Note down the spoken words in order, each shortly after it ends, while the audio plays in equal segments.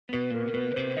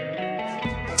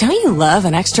Don't you love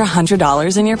an extra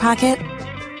 $100 in your pocket?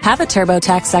 Have a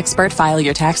TurboTax expert file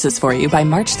your taxes for you by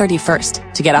March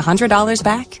 31st to get $100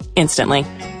 back instantly.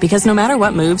 Because no matter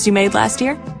what moves you made last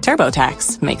year,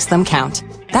 TurboTax makes them count.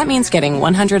 That means getting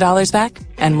 $100 back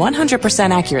and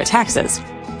 100% accurate taxes,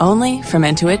 only from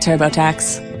Intuit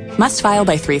TurboTax. Must file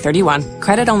by 3/31.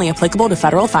 Credit only applicable to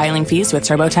federal filing fees with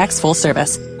TurboTax full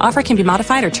service. Offer can be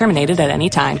modified or terminated at any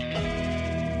time.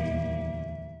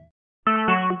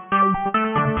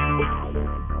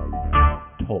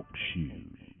 Talk shoes.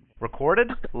 Recorded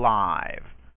live.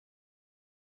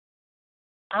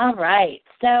 All right.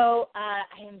 So I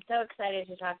am so excited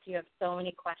to talk to you. I have so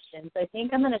many questions. I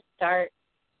think I'm going to start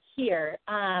here.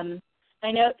 I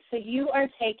know, so you are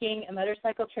taking a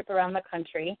motorcycle trip around the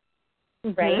country,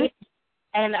 right?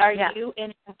 And are you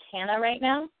in Montana right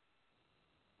now?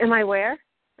 Am I where?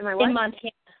 Am I what? In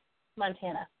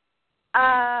Montana.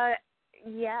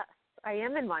 Yes, I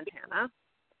am in Montana.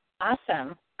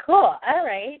 Awesome. Cool. All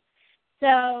right.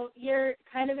 So you're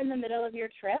kind of in the middle of your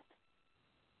trip.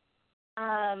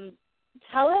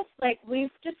 Tell us, we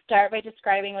just start by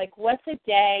describing, what's a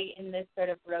day in this sort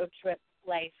of road trip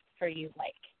life for you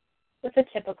like? What's a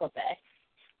typical day?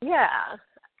 Yeah.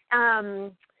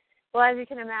 Well, as you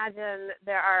can imagine,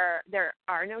 there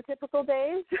are no typical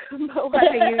days, but what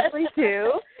I usually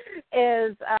do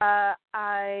is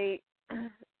I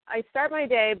start my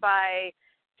day by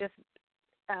just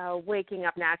waking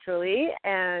up naturally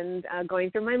and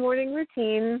going through my morning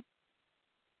routine.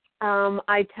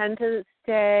 I tend to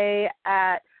stay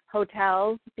at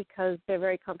hotels because they're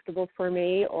very comfortable for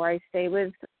me, or I stay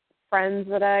with friends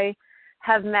that I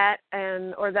have met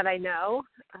or that I know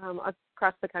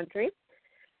across the country.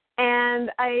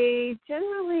 And I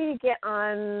generally get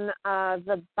on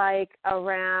the bike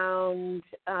around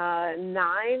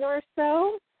 9 or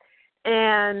so,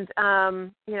 and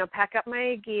pack up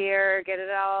my gear, get it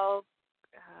all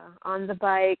on the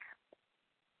bike,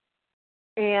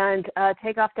 and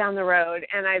take off down the road.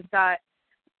 And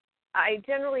I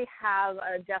generally have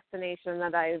a destination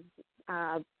that I've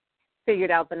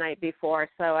figured out the night before,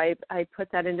 so I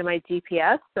put that into my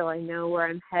GPS so I know where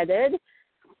I'm headed,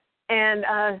 and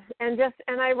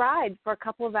I ride for a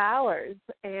couple of hours,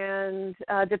 and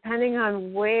depending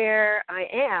on where I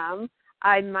am,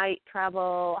 I might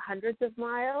travel hundreds of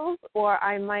miles, or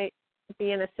I might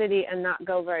be in a city and not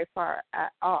go very far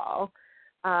at all.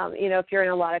 If you're in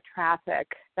a lot of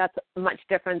traffic, that's much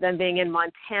different than being in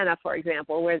Montana, for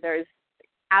example, where there's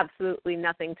absolutely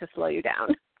nothing to slow you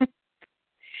down.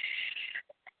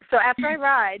 So after I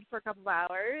ride for a couple of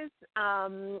hours,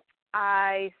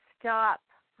 I stop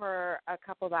for a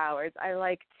couple of hours. I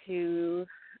like to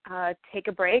take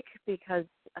a break because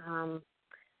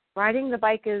riding the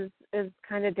bike is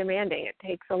kind of demanding. It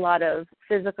takes a lot of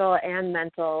physical and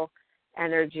mental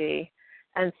energy.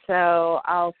 And so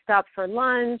I'll stop for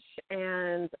lunch,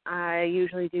 and I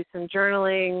usually do some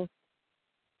journaling.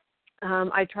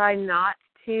 I try not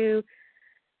to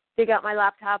dig out my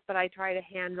laptop, but I try to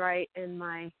handwrite in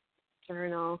my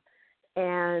journal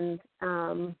and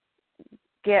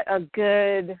get a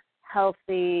good,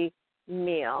 healthy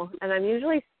meal. And I'm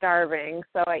usually starving,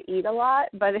 so I eat a lot,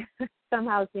 but I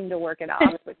somehow seem to work it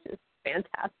off, which is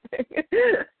fantastic.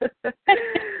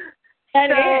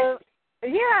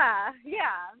 Yeah.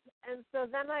 And so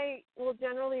then I will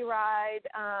generally ride,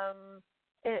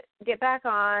 get back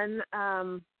on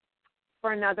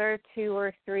for another 2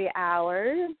 or 3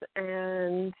 hours,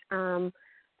 and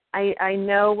I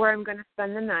know where I'm going to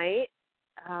spend the night.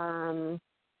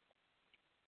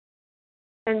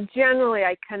 And generally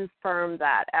I confirm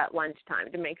that at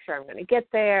lunchtime to make sure I'm going to get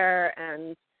there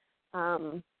and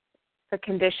the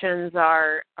conditions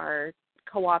are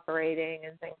cooperating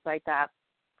and things like that.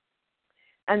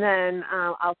 And then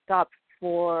I'll stop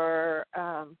for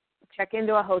check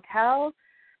into a hotel.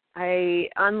 I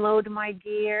unload my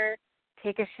gear,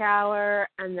 take a shower,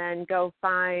 and then go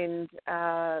find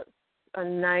a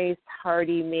nice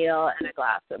hearty meal and a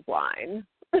glass of wine.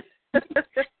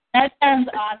 That sounds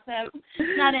awesome.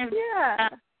 Not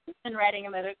been riding a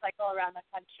motorcycle around the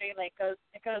country. It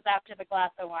goes after the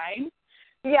glass of wine.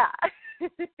 Yeah.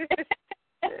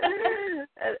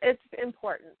 It's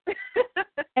important.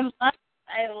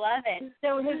 I love it.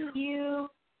 So have you,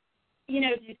 do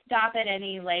you stop at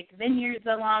any, vineyards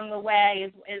along the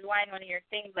way? Is wine one of your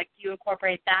things? Do you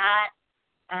incorporate that?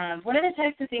 What are the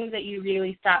types of things that you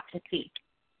really stop to seek?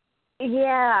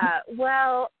 Yeah,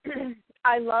 well,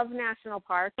 I love national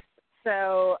parks.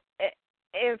 So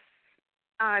if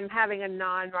I'm having a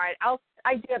non-ride,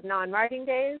 I do have non-riding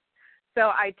days. So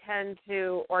I tend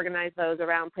to organize those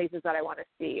around places that I want to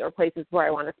see or places where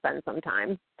I want to spend some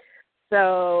time.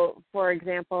 So, for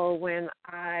example, when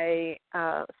I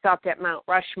stopped at Mount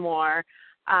Rushmore,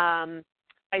 I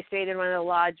stayed in one of the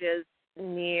lodges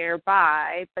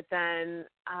nearby, but then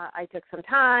I took some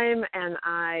time and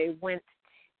I went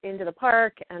into the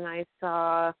park and I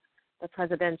saw the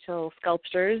presidential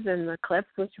sculptures in the cliffs,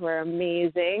 which were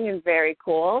amazing and very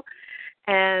cool.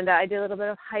 And I did a little bit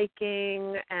of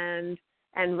hiking and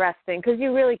resting, because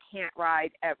you really can't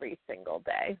ride every single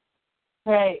day.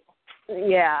 Right.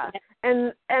 Yeah.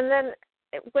 And then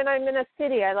when I'm in a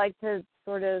city, I like to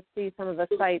sort of see some of the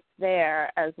sights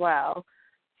there as well.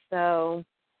 So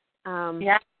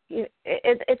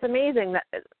it's amazing that,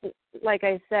 like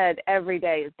I said, every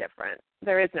day is different.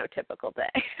 There is no typical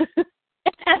day.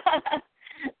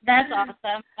 That's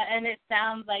awesome. And it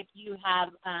sounds like you have,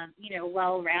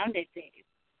 well-rounded days.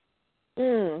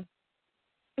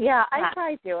 Yeah, I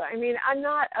try to. I mean, I'm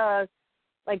not a,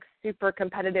 super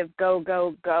competitive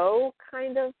go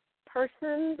kind of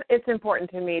person. It's important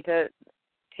to me to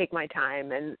take my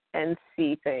time and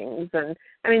see things. And,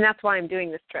 I mean, that's why I'm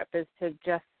doing this trip, is to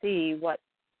just see what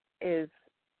is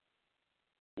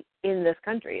in this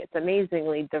country. It's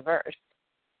amazingly diverse.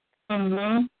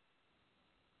 Mhm.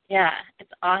 Yeah,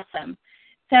 it's awesome.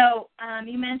 So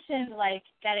you mentioned,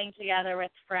 getting together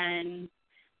with friends.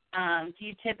 Do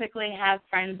you typically have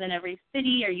friends in every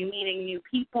city? Are you meeting new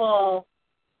people?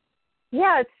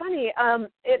 Yeah, it's funny.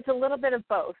 It's a little bit of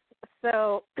both.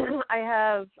 So I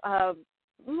have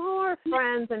more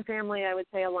friends and family, I would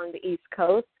say, along the East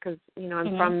Coast, because,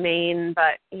 I'm from Maine,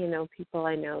 but, people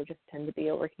I know just tend to be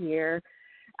over here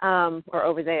or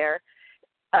over there.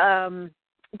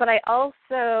 But I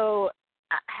also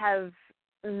have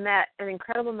met an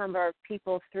incredible number of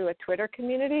people through a Twitter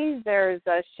community. There's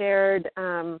a shared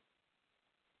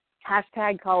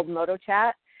hashtag called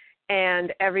MotoChat,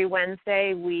 and every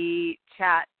Wednesday we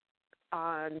chat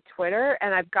on Twitter,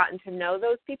 and I've gotten to know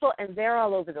those people, and they're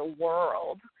all over the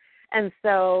world. And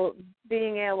so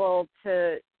being able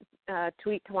to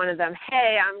tweet to one of them,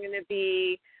 hey, I'm going to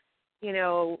be,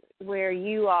 where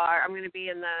you are. I'm going to be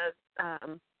in the,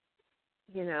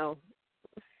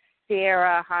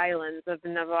 Sierra Highlands of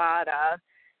Nevada,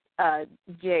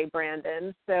 Jay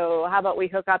Brandon. So how about we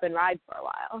hook up and ride for a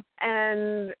while?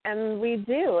 And we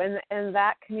do. And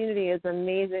that community is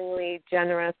amazingly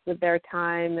generous with their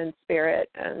time and spirit.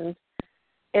 And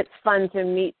it's fun to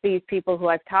meet these people who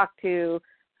I've talked to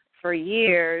for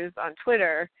years on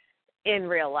Twitter in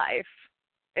real life.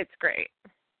 It's great.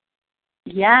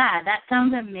 Yeah, that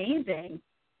sounds amazing.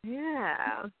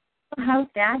 Yeah. How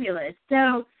fabulous.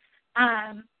 So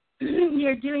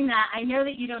you're doing that. I know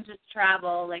that you don't just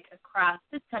travel across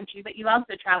this country, but you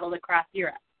also traveled across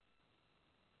Europe.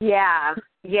 Yeah.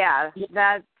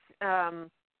 That's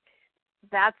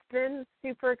been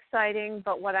super exciting,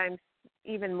 but what I'm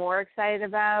even more excited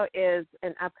about is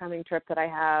an upcoming trip that I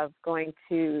have going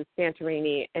to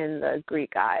Santorini in the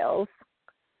Greek Isles.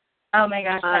 Oh my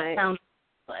gosh, that sounds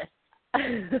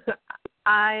fabulous.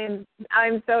 I'm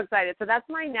so excited. So that's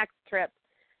my next trip.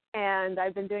 And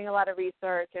I've been doing a lot of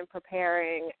research and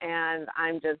preparing, and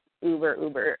I'm just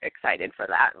uber excited for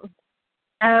that.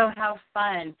 Oh, how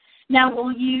fun. Now,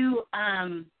 will you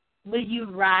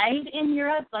ride in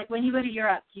Europe? When you go to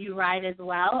Europe, do you ride as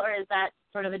well, or is that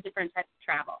sort of a different type of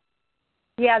travel?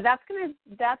 Yeah, that's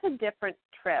a different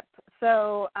trip.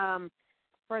 So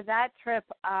for that trip,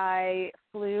 I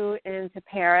flew into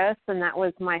Paris, and that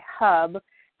was my hub,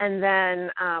 and then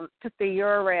took the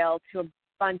Eurail to a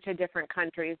bunch of different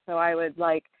countries. So I would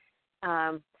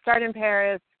start in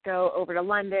Paris, go over to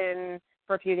London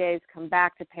for a few days, come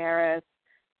back to Paris,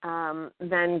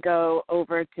 then go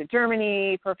over to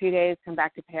Germany for a few days, come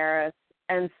back to Paris.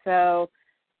 And so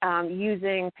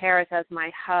using Paris as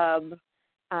my hub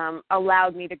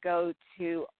allowed me to go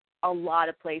to a lot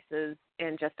of places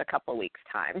in just a couple weeks'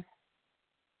 time.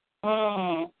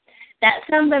 That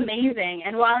sounds amazing.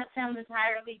 And while it sounds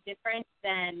entirely different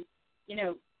than,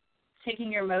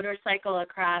 taking your motorcycle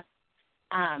across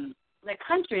the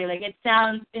country, it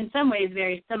sounds in some ways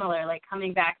very similar,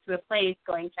 coming back to a place,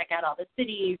 going check out all the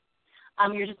cities.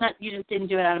 You just didn't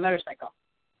do it on a motorcycle.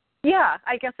 Yeah,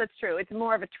 I guess that's true. It's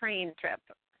more of a train trip.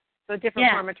 So a different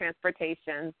form of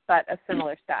transportation, but a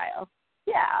similar style.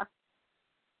 Yeah.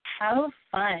 How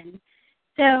fun.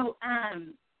 So,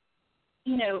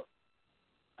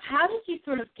 how did you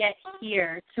sort of get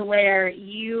here to where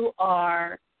you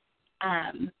are,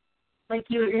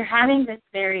 you're having this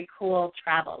very cool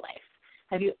travel life?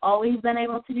 Have you always been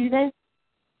able to do this?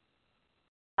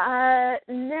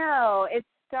 No, it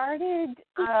started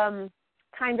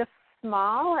kind of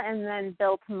small and then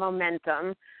built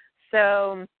momentum.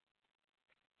 So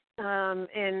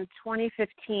in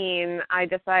 2015, I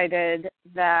decided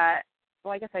that,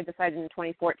 well, I guess I decided in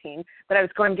 2014 that I was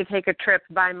going to take a trip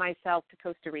by myself to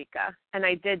Costa Rica. And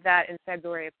I did that in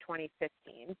February of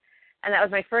 2015. And that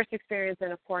was my first experience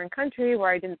in a foreign country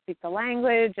where I didn't speak the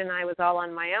language and I was all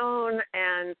on my own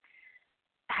and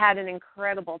had an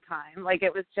incredible time. Like,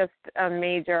 it was just a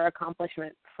major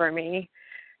accomplishment for me.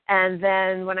 And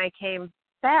then when I came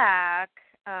back,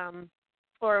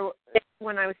 or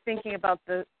when I was thinking about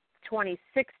the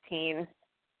 2016,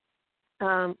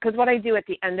 because what I do at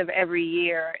the end of every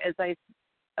year is I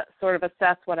sort of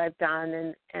assess what I've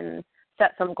done and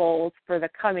set some goals for the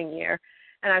coming year.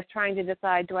 And I was trying to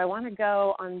decide, do I want to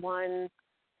go on one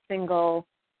single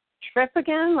trip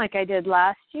again like I did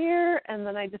last year? And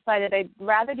then I decided I'd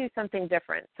rather do something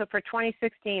different. So for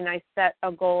 2016, I set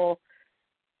a goal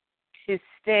to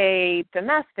stay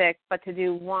domestic, but to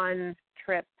do one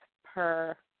trip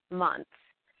per month.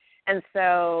 And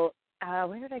so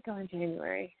where did I go in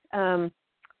January?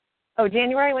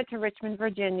 January I went to Richmond,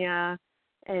 Virginia.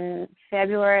 In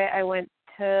February I went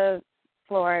to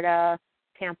Florida,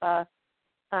 Tampa.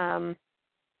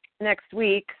 Next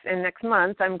week and next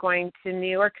month I'm going to New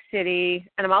York City,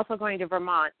 and I'm also going to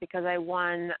Vermont because I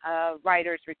won a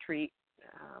writer's retreat.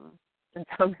 And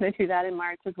so I'm going to do that in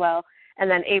March as well. And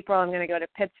then April I'm going to go to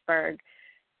Pittsburgh.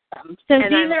 So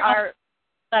these are all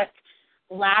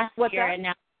last year, and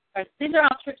now these are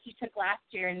all trips you took last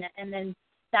year, and then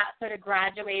that sort of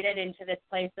graduated into this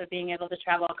place of being able to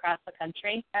travel across the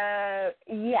country?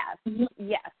 Yes,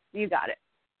 you got it.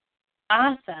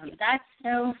 Awesome. That's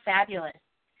so fabulous.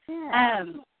 Yeah.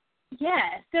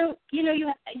 So, you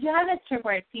have this trip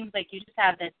where it seems like you just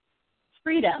have this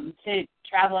freedom to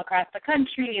travel across the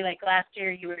country. Like last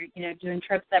year you were, doing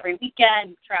trips every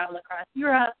weekend, travel across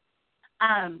Europe.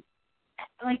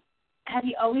 Have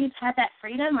you always had that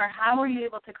freedom, or how were you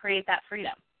able to create that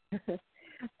freedom?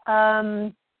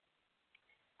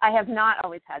 I have not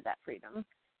always had that freedom.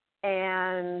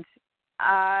 And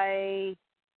I,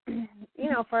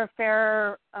 for a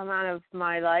fair amount of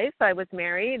my life, I was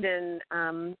married, and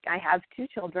I have 2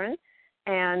 children,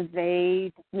 and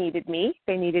they needed me.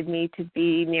 They needed me to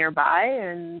be nearby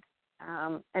and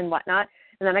whatnot.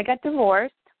 And then I got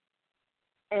divorced,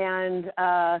 and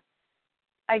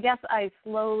I guess I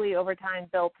slowly over time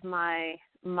built my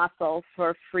muscle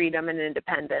for freedom and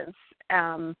independence.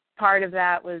 Part of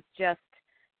that was just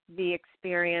the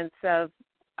experience of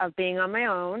being on my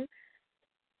own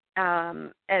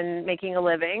and making a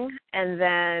living. And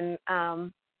then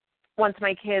once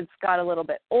my kids got a little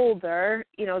bit older,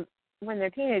 when they're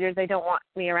teenagers, they don't want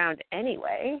me around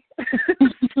anyway.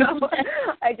 So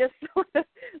I just sort of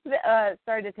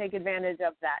started to take advantage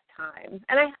of that time.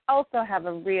 And I also have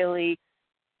a really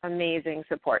amazing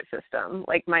support system.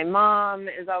 Like, my mom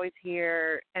is always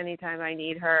here anytime I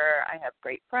need her. I have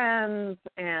great friends,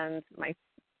 and my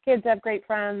kids have great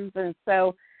friends, and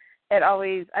so I've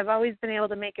always been able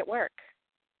to make it work.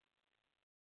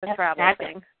 The travel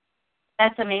thing.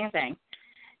 That's amazing.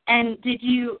 And did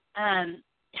you?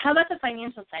 How about the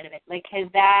financial side of it? Like, has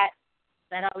that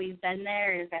always been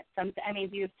there? Is that something? I mean,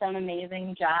 do you have some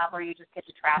amazing job where you just get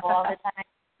to travel all the time?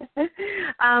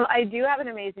 I do have an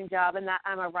amazing job in that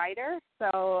I'm a writer,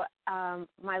 so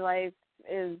my life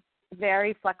is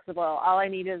very flexible. All I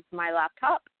need is my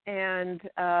laptop and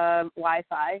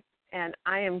Wi-Fi, and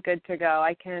I am good to go.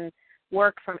 I can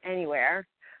work from anywhere.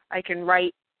 I can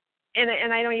write,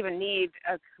 and I don't even need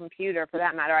a computer for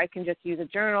that matter. I can just use a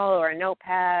journal or a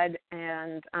notepad,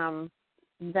 and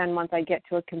then once I get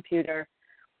to a computer,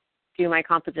 do my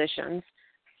compositions.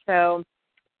 So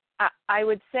I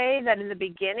would say that in the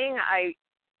beginning, I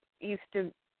used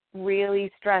to really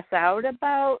stress out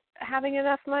about having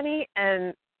enough money,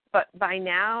 but by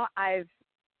now I've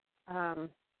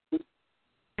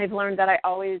learned that I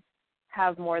always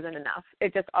have more than enough.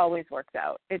 It just always works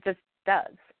out. It just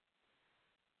does.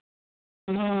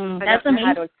 That's amazing. I don't know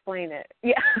how to explain it.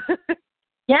 Yeah.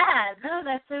 Yeah. No,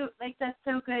 that's so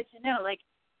good to know. Like,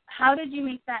 how did you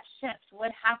make that shift?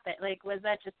 What happened? Like, was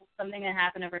that just something that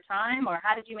happened over time, or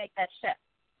how did you make that shift?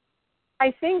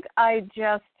 I think I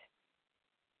just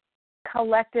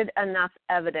collected enough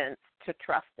evidence to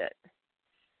trust it.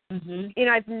 Mm-hmm.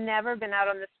 I've never been out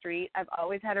on the street. I've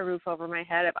always had a roof over my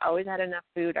head. I've always had enough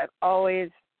food. I've always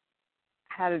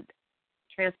had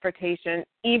transportation,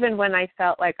 even when I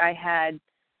felt like I had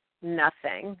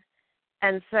nothing.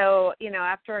 And so,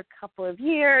 after a couple of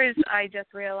years, I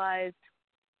just realized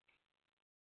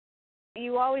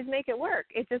you always make it work.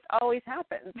 It just always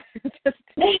happens.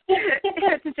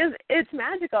 It's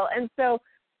magical. And so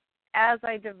as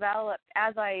I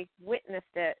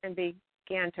witnessed it and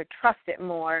began to trust it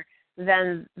more,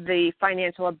 then the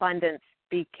financial abundance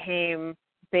became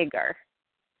bigger.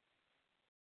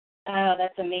 Oh,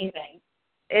 that's amazing.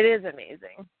 It is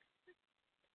amazing.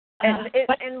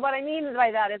 And what I mean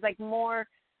by that is like more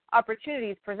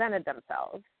opportunities presented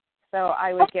themselves. So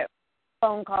I would get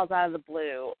phone calls out of the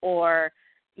blue, or,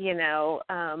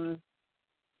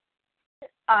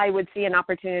 I would see an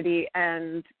opportunity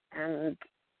and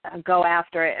go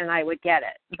after it, and I would get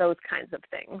it. Those kinds of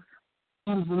things.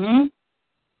 Mhm.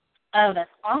 Oh,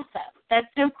 that's awesome. That's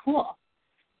so cool.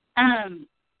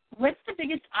 What's the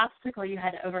biggest obstacle you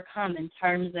had to overcome in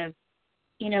terms of,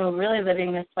 really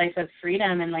living this life of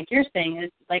freedom and, like you're saying,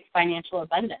 is like financial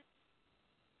abundance?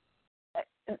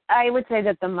 I would say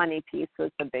that the money piece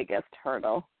was the biggest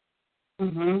hurdle.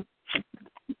 Mhm.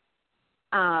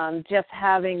 Just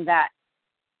having that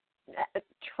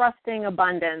trusting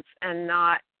abundance and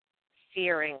not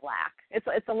fearing lack.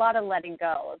 It's a lot of letting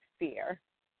go of fear.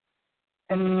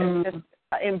 It's just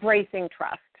embracing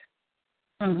trust.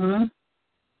 Mhm.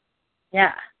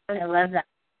 Yeah, I love that,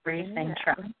 embracing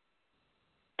trust.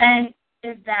 And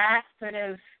is that sort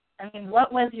of,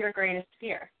 what was your greatest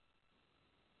fear?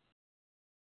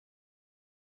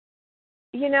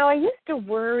 I used to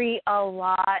worry a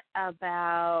lot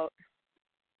about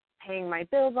paying my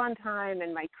bills on time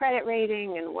and my credit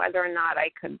rating and whether or not I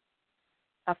could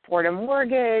afford a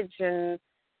mortgage, and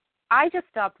I just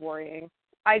stopped worrying.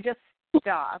 I just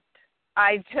stopped.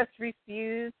 I just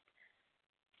refused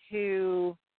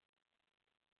to,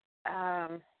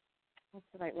 what's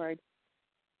the right word,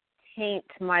 taint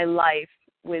my life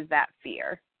with that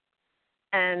fear.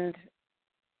 And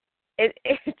it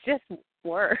just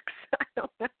works. I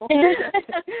don't know.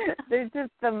 There's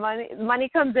just the money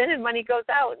comes in and money goes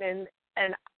out, and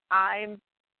I'm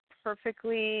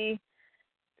perfectly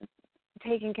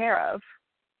taken care of.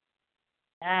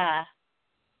 Yeah.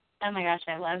 Oh my gosh,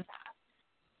 I love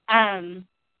that.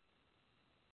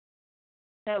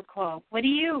 So cool. What do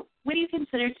you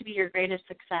consider to be your greatest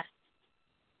success?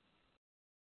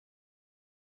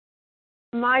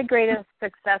 My greatest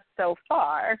success so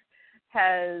far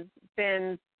has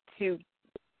been to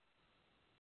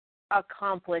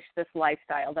accomplish this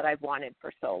lifestyle that I've wanted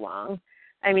for so long.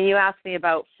 You asked me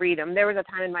about freedom. There was a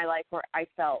time in my life where I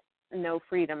felt no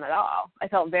freedom at all. I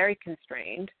felt very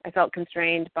constrained. I felt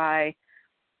constrained by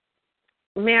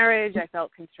marriage. I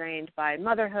felt constrained by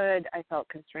motherhood. I felt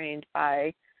constrained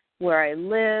by where I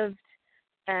lived.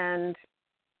 And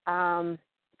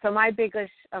so my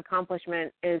biggest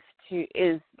accomplishment is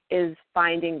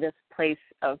finding this place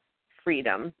of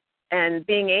freedom and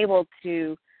being able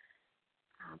to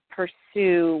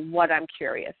pursue what I'm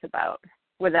curious about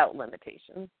without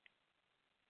limitations.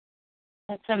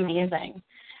 That's amazing.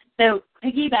 So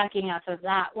piggybacking off of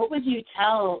that, what would you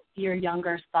tell your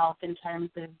younger self in terms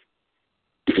of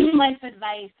life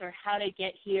advice or how to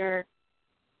get here?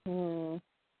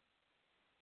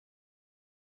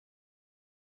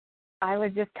 I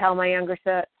would just tell my younger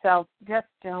self, just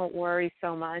don't worry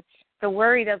so much. The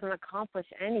worry doesn't accomplish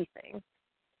anything.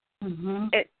 Mm-hmm.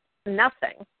 It's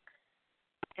nothing.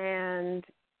 And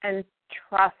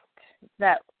trust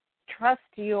the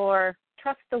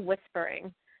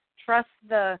whispering, trust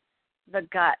the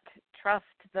gut, trust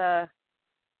the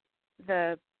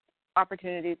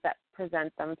opportunities that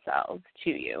present themselves to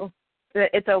you.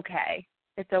 It's okay.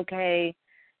 It's okay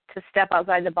to step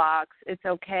outside the box. It's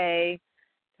okay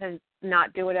to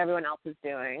not do what everyone else is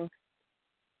doing.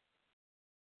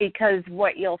 Because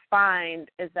what you'll find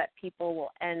is that people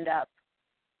will end up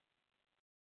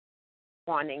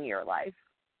wanting your life.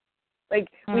 We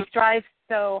strive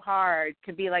so hard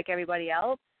to be like everybody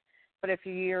else, but if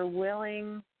you're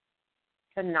willing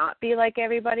to not be like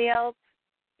everybody else,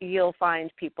 you'll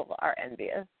find people are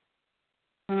envious.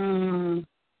 So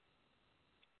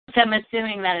I'm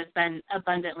assuming that has been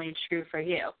abundantly true for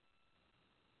you.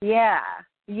 Yeah.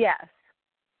 Yes.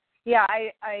 Yeah,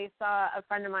 I saw a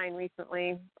friend of mine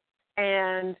recently,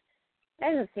 and I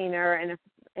hadn't seen her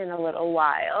in a little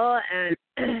while, and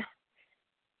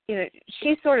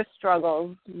she sort of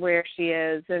struggles where she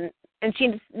is, and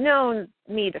she's known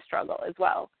me to struggle as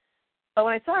well. But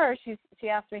when I saw her, she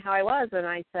asked me how I was, and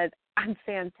I said, I'm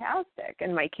fantastic,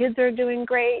 and my kids are doing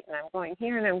great, and I'm going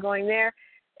here and I'm going there.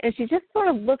 And she just sort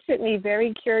of looked at me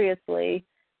very curiously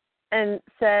and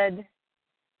said,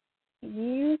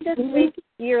 you just make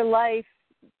your life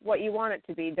what you want it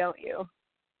to be, don't you?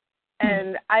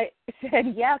 And I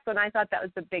said yes, and I thought that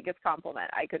was the biggest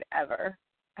compliment I could ever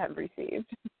have received.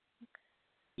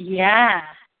 Yeah,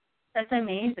 that's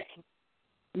amazing.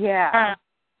 Yeah.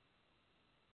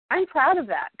 I'm proud of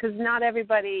that because not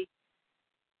everybody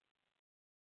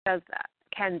does that,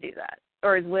 can do that,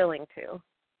 or is willing to.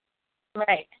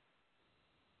 Right.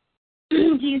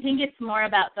 do you think it's more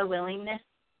about the willingness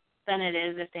than it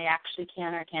is if they actually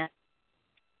can or can't?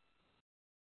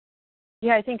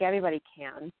 Yeah, I think everybody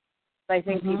can. But I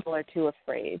think people are too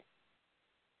afraid.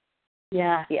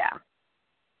 Yeah. Yeah.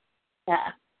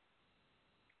 Yeah.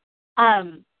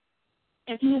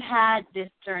 If you had this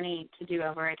journey to do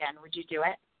over again, would you do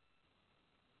it?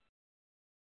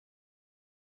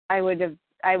 I would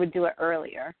do it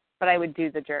earlier, but I would do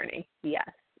the journey. Yes.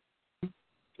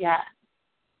 Yeah.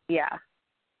 Yeah.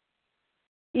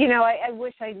 You know, I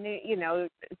wish I knew, you know,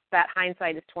 that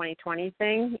hindsight is 20/20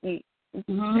 thing.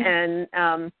 And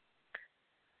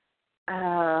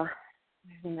there's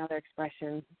another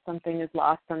expression. Something is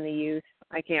lost on the youth.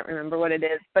 I can't remember what it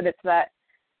is, but it's that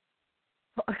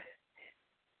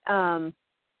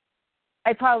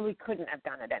I probably couldn't have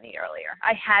done it any earlier.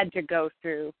 I had to go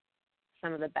through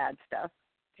some of the bad stuff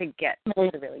to get to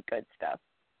the really good stuff.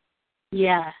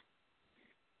 Yeah.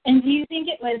 And do you think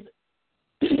it was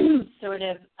sort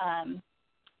of,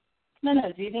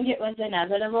 do you think it was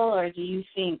inevitable, or do you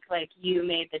think, like, you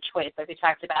made the choice? Like we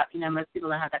talked about, you know, most people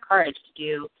don't have the courage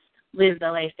to live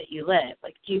the life that you live.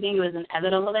 Like, do you think it was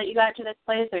inevitable that you got to this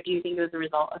place, or do you think it was a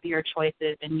result of your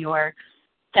choices and your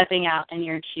stepping out and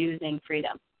your choosing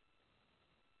freedom?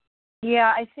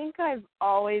 Yeah, I think I've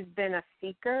always been a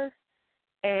seeker.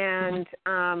 And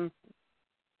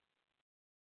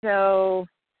so,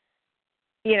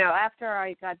 you know, after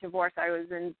I got divorced, I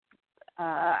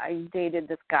dated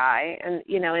this guy. And,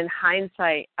 you know, in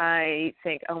hindsight, I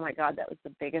think, oh, my God, that was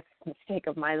the biggest mistake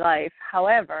of my life.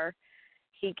 However,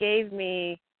 he gave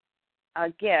me a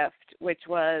gift, which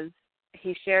was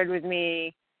he shared with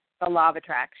me the Law of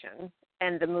Attraction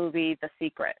and the movie The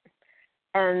Secret.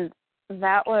 And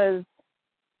that was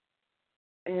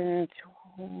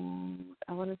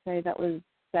I want to say that was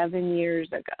 7 years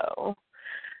ago.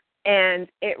 And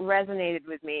it resonated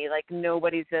with me like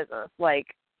nobody's business.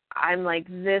 Like, I'm like,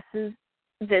 this is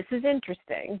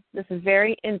interesting. This is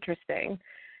very interesting.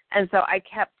 And so I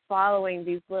kept following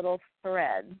these little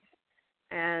threads.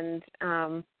 And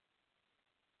I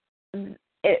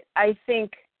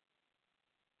think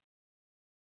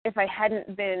if I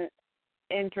hadn't been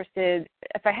interested,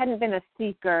 if I hadn't been a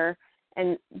seeker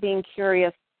and being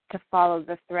curious to follow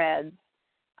the threads,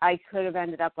 I could have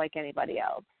ended up like anybody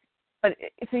else. But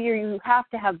so you have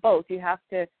to have both. You have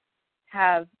to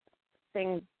have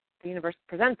things, the universe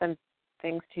present them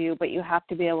things to you, but you have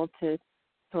to be able to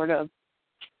sort of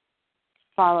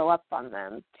follow up on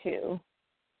them too.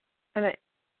 And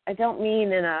I don't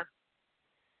mean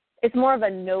it's more of a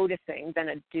noticing than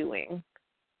a doing.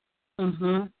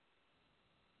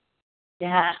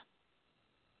 Yeah.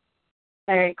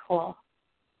 Very cool.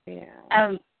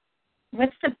 Yeah.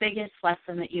 What's the biggest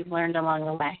lesson that you've learned along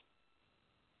the way?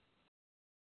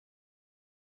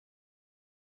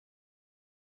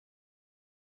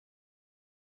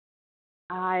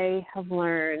 I have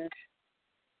learned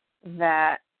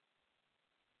that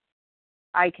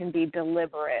I can be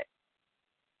deliberate.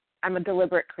 I'm a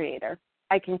deliberate creator.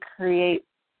 I can create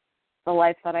the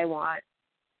life that I want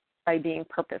by being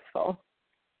purposeful.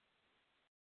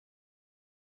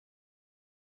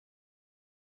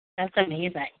 That's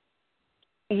amazing.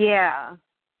 Yeah,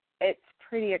 it's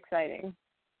pretty exciting.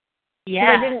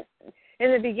 Yeah. I didn't,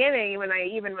 in the beginning, when I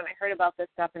heard about this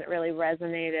stuff and it really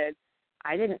resonated,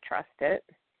 I didn't trust it.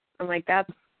 I'm like,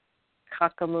 that's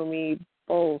cockamamie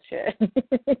bullshit.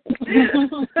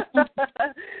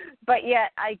 But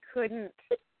yet I couldn't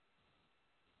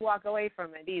walk away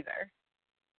from it either.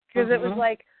 Because it was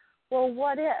like, well,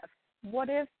 what if? What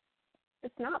if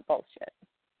it's not bullshit?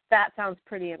 That sounds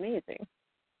pretty amazing.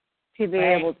 To be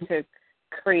able to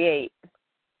create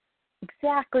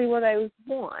exactly what I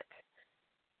want.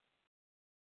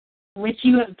 Which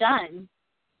you have done.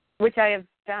 Which I have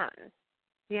done.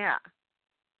 Yeah.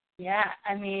 Yeah,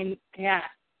 I mean, yeah.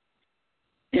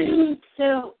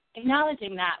 So,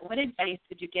 acknowledging that, what advice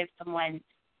would you give someone,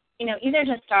 you know, either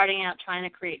just starting out trying to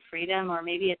create freedom, or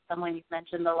maybe it's someone you've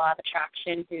mentioned the law of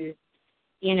attraction who's,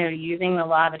 you know, using the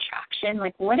law of attraction?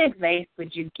 Like, what advice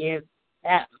would you give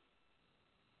them?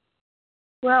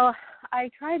 Well, I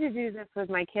try to do this with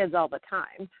my kids all the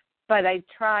time, but I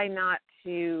try not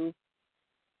to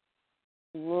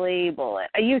label it.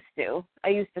 I used to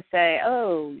say,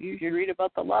 oh, you should read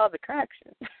about the law of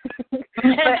attraction. But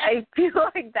I feel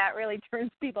like that really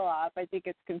turns people off. I think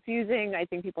it's confusing. I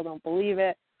think people don't believe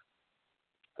it.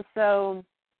 So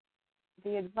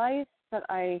the advice that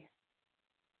I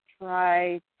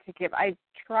try to give, I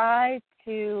try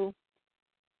to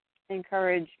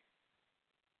encourage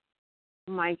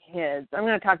my kids. I'm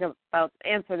going to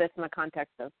answer this in the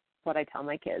context of what I tell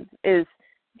my kids is,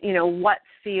 you know, what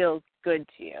feels good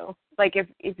to you. Like if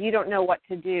you don't know what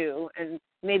to do, and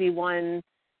maybe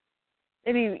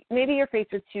you're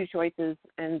faced with two choices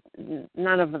and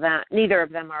neither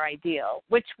of them are ideal.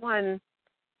 Which one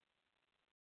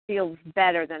feels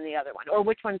better than the other one, or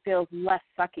which one feels less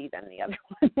sucky than the other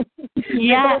one?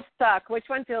 Yeah. Both suck. Which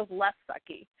one feels less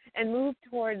sucky? And move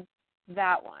towards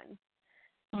that one.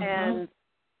 Mm-hmm.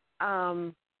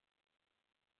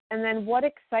 And then what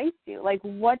excites you? Like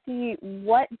what do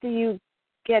you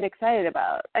get excited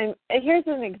about? And here's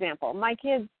an example. My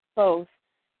kids both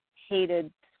hated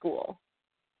school.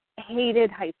 Hated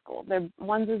high school.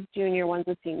 One's a junior, one's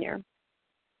a senior.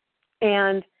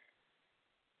 And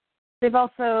they've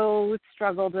also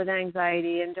struggled with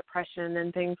anxiety and depression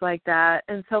and things like that.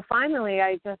 And so finally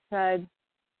I just said,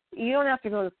 you don't have to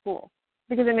go to school,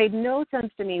 because it made no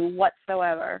sense to me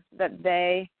whatsoever that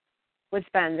they would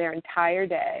spend their entire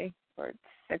day, or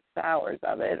 6 hours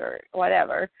of it or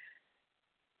whatever,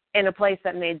 in a place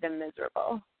that made them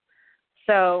miserable.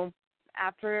 So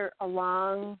after a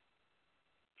long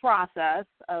process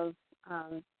of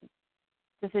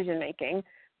decision making,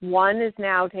 one is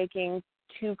now taking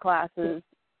 2 classes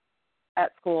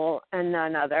at school and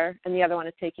none other, and the other one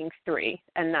is taking 3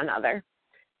 and none other.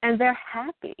 And they're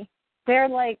happy. They're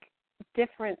like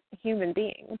different human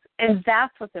beings. And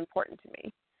that's what's important to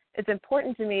me. It's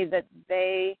important to me that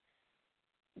they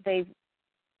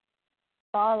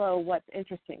follow what's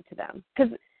interesting to them.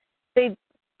 Because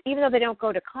even though they don't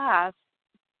go to class,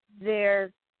 they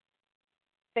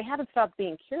haven't stopped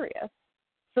being curious.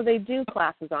 So they do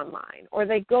classes online, or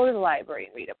they go to the library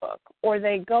and read a book, or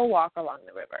they go walk along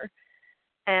the river.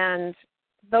 And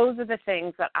those are the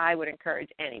things that I would encourage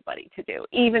anybody to do,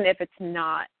 even if it's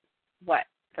not what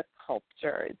the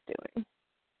culture is doing.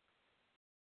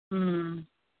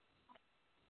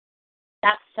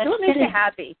 That's such do what makes you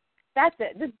happy. That's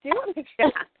it. Just do what makes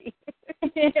you happy.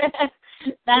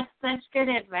 That's such good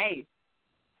advice.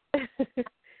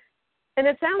 And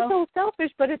it sounds so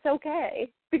selfish, but it's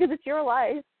okay, because it's your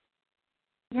life.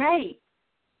 Right.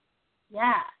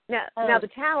 Yeah. Now the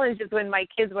challenge is when my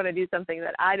kids want to do something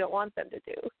that I don't want them to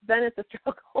do. Then it's a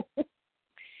struggle.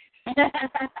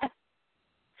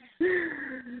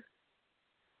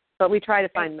 But we try to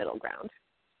find middle ground.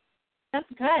 That's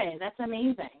good. That's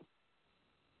amazing.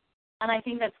 And I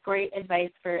think that's great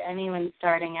advice for anyone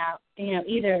starting out,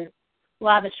 either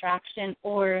law of attraction,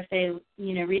 or if they,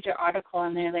 read your article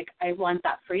and they're like, I want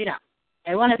that freedom.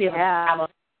 I want to be able to travel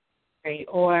free.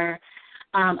 Or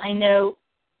I know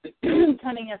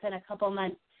coming up in a couple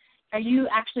months, are you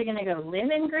actually going to go live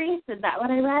in Greece? Is that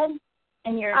what I read?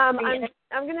 And you're I'm going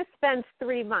to spend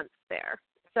 3 months there.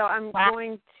 So I'm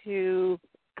going to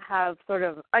have sort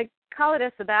of, I call it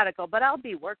a sabbatical, but I'll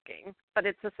be working. But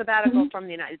it's a sabbatical from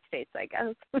the United States, I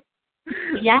guess.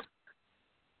 Yeah.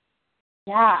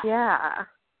 Yeah. Yeah.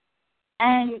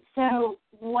 And so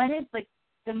what is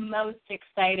the most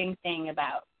exciting thing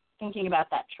about thinking about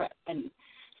that trip and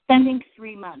spending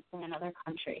 3 months in another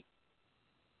country?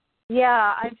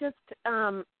 Yeah, I just,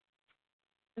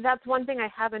 that's one thing I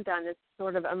haven't done, is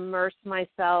sort of immerse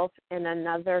myself in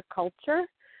another culture.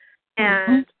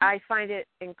 And I find it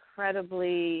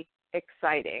incredibly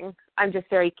exciting. I'm just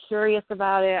very curious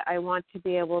about it. I want to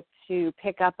be able to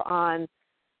pick up on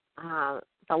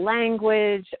the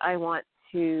language. I want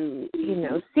to,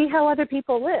 see how other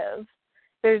people live.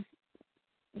 There's,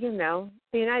 the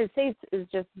United States is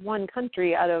just one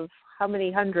country out of how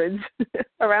many hundreds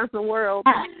around the world.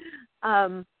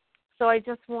 So I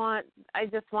just want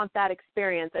that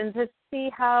experience, and to see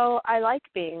how I like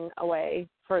being away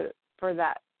for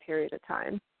that period of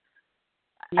time.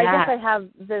 Yeah. I guess I have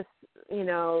this,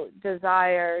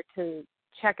 desire to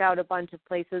check out a bunch of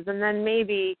places, and then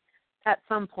maybe at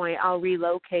some point I'll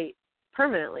relocate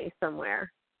permanently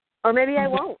somewhere. Or maybe I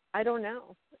won't. I don't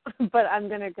know. But I'm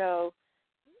going to go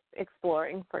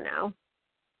exploring for now.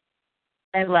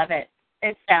 I love it.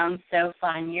 It sounds so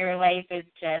fun. Your life is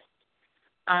just,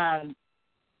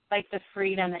 the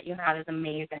freedom that you have is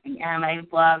amazing. And I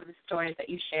love the stories that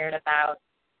you shared about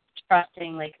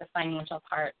trusting, the financial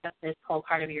part of this whole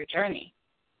part of your journey.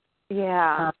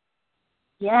 Yeah.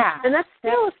 Yeah. And that's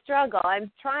still a struggle.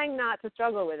 I'm trying not to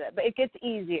struggle with it, but it gets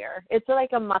easier. It's like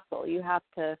a muscle you have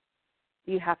to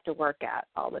work at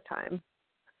all the time.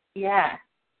 Yeah.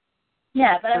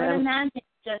 Yeah, but I would imagine it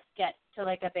just gets to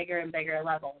a bigger and bigger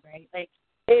level, right?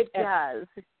 It does.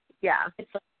 Yeah.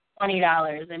 It's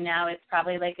 $20, and now it's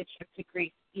probably a trip to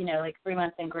Greece, 3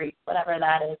 months in Greece, whatever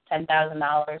that is,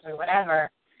 $10,000 or whatever.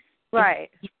 Right.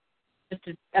 It's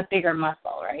just a bigger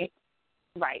muscle, right?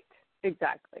 Right.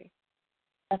 Exactly.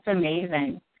 That's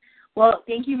amazing. Well,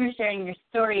 thank you for sharing your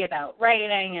story about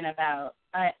writing and about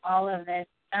all of this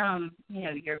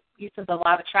your use of the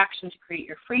law of attraction to create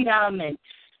your freedom and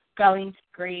going to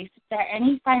Greece. Is there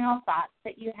any final thoughts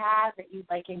that you have that you'd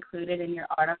like included in your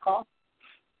article?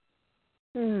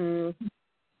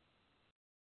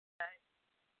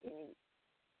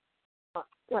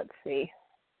 Let's see.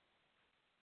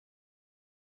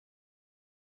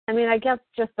 I mean, I guess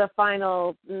just the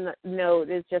final note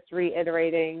is just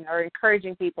reiterating or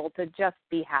encouraging people to just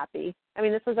be happy. I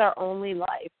mean, this is our only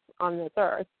life on this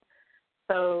earth,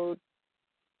 so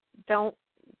don't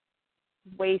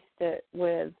waste it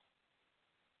with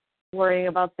worrying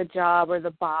about the job or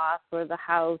the boss or the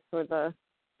house or the,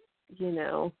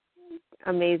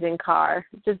 amazing car.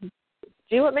 Just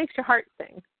do what makes your heart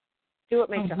sing. Do what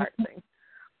makes your heart sing.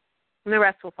 And the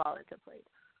rest will fall into place.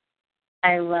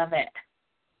 I love it.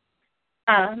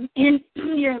 And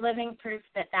you're living proof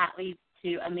that leads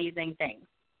to amazing things.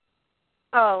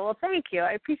 Oh, well, thank you.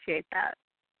 I appreciate that.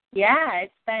 Yeah,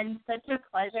 it's been such a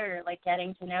pleasure,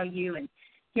 getting to know you and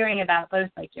hearing about both,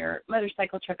 your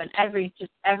motorcycle trip and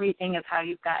everything of how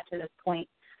you've got to this point.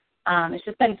 It's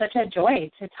just been such a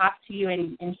joy to talk to you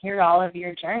and hear all of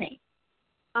your journey.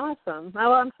 Awesome.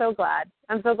 Oh, I'm so glad.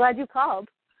 I'm so glad you called.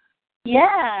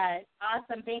 Yeah,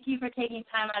 awesome. Thank you for taking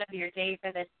time out of your day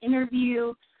for this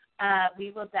interview.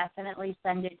 We will definitely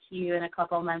send it to you in a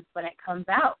couple months when it comes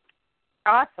out.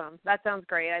 Awesome. That sounds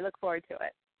great. I look forward to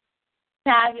it.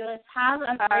 Fabulous. Have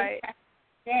a great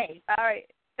day. All right.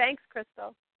 Thanks,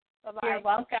 Crystal. Bye-bye. You're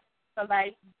welcome.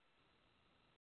 Bye-bye.